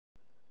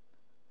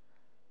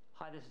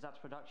Hi, this is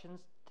AdzProductions.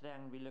 Today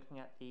I'm going to be looking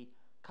at the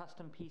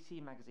custom PC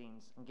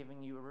magazines and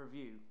giving you a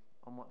review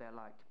on what they're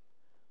like.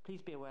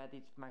 Please be aware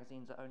these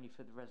magazines are only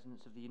for the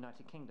residents of the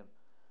United Kingdom.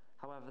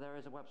 However, there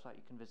is a website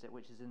you can visit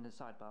which is in the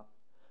sidebar,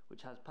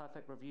 which has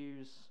perfect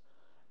reviews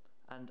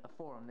and a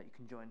forum that you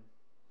can join.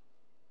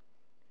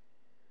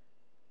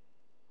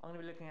 I'm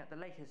going to be looking at the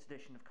latest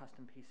edition of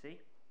Custom PC.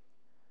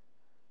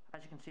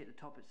 As you can see at the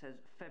top, it says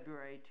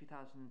February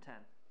 2010.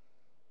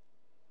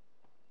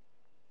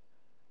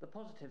 The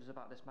positives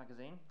about this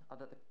magazine are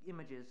that the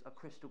images are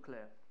crystal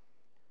clear.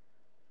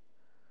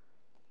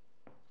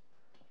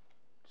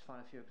 Just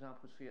find a few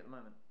examples for you at the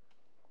moment.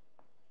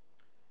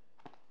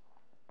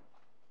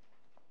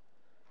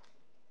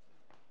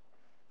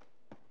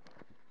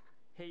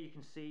 Here you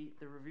can see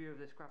the review of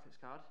this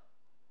graphics card.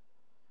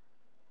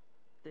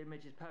 The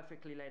image is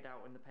perfectly laid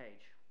out in the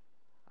page,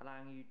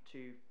 allowing you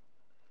to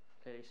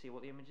clearly see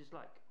what the image is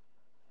like.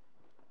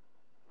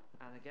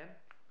 And again,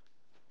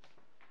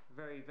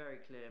 very, very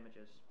clear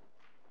images.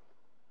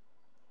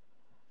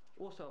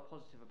 Also, a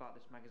positive about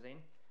this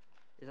magazine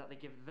is that they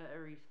give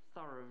very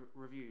thorough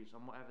reviews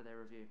on whatever they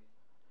review.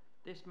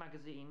 This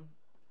magazine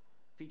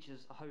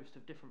features a host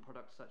of different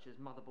products such as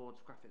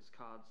motherboards, graphics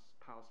cards,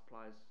 power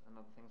supplies and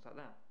other things like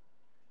that.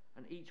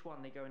 And each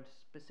one they go into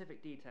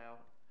specific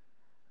detail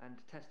and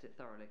test it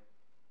thoroughly.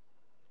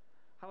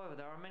 However,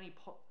 there are many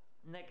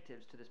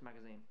negatives to this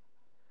magazine.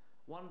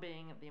 One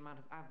being the amount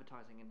of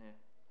advertising in here.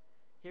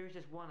 Here is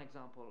just one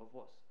example of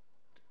what's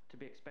to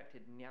be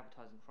expected in the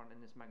advertising front in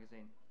this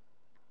magazine.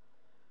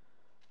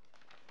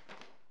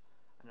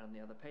 And on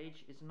the other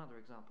page is another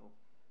example.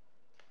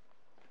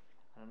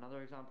 And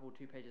another example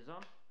 2 pages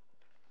on.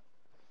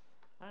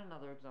 And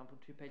another example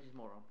 2 pages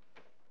more on.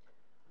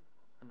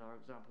 Another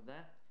example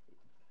there.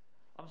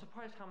 I'm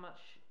surprised how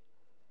much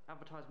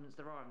advertisements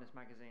there are in this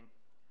magazine.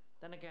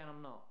 Then again,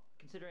 I'm not.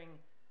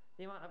 Considering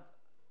the amount of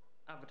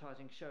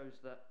advertising shows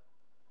that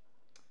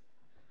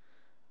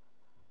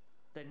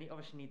they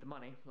obviously need the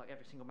money, like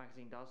every single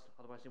magazine does,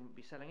 otherwise they wouldn't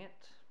be selling it.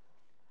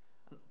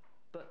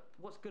 But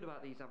what's good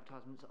about these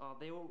advertisements are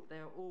they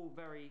are all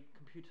very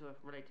computer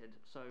related,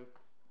 so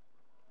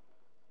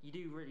you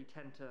do really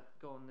tend to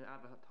go on the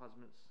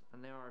advertisements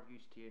and they are of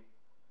use to you.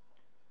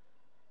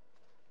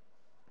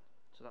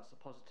 So that's the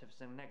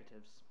positives and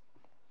negatives.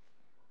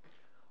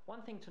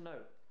 One thing to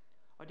note,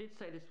 I did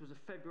say this was a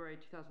February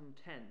 2010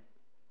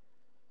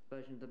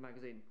 version of the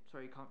magazine,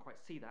 sorry you can't quite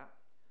see that.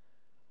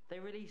 They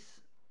release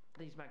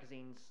these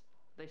magazines,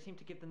 they seem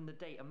to give them the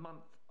date a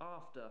month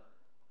after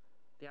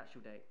the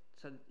actual date,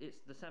 so it's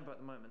December at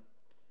the moment,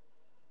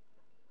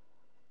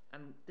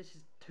 and this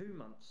is 2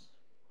 months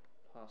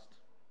past.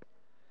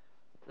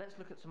 Let's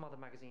look at some other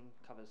magazine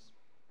covers.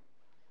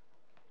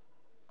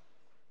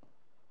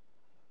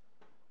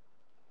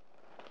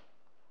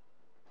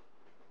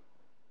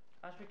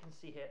 As we can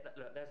see here,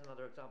 look, there's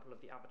another example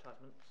of the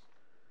advertisements.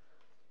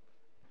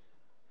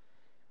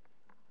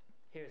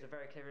 Here is a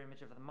very clear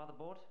image of the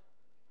motherboard,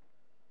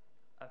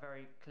 a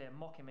very clear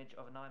mock image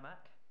of an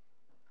iMac,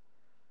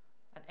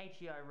 an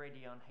ATI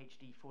Radeon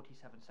HD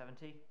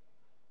 4770,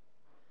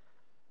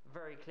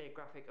 very clear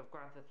graphic of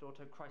Grand Theft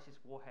Auto, Crisis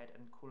Warhead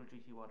and Call of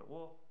Duty World at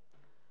War,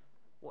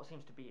 what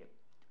seems to be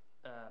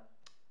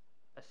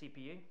a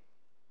CPU,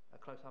 a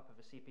close-up of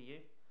a CPU,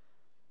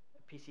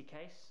 a PC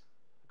case,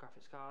 a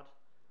graphics card,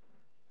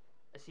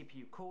 a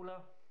CPU cooler,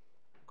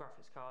 a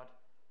graphics card,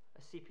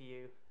 a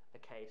CPU, a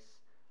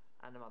case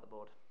and a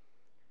motherboard.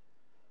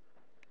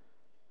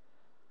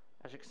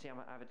 As you can see, I'm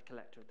an avid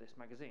collector of this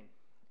magazine.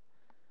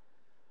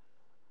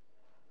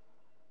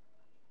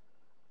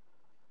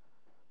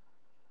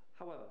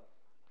 However,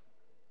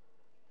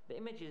 the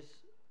images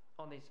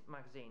on these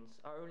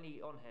magazines are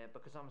only on here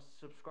because I'm a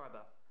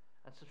subscriber,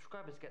 and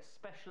subscribers get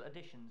special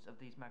editions of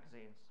these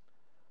magazines.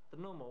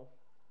 The normal,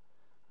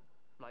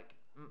 like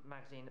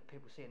magazine that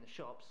people see in the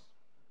shops,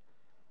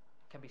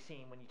 can be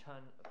seen when you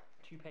turn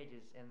 2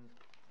 pages in.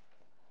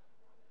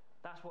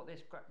 That's what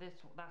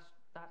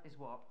that is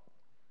what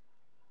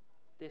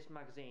this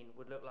magazine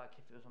would look like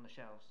if it was on the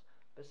shelves.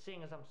 But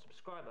seeing as I'm a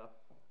subscriber,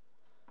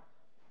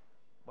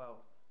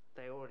 well,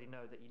 they already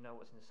know that you know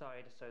what's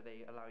inside, so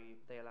they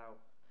allow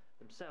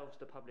themselves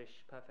to publish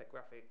perfect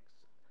graphics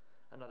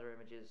and other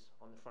images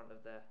on the front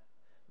of their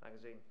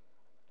magazine.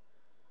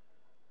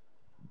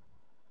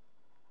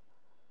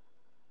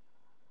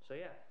 So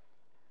yeah,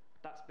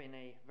 that's been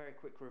a very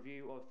quick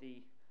review of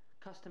the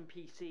Custom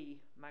PC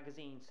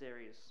magazine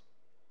series.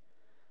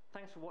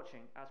 Thanks for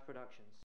watching AdzProductions.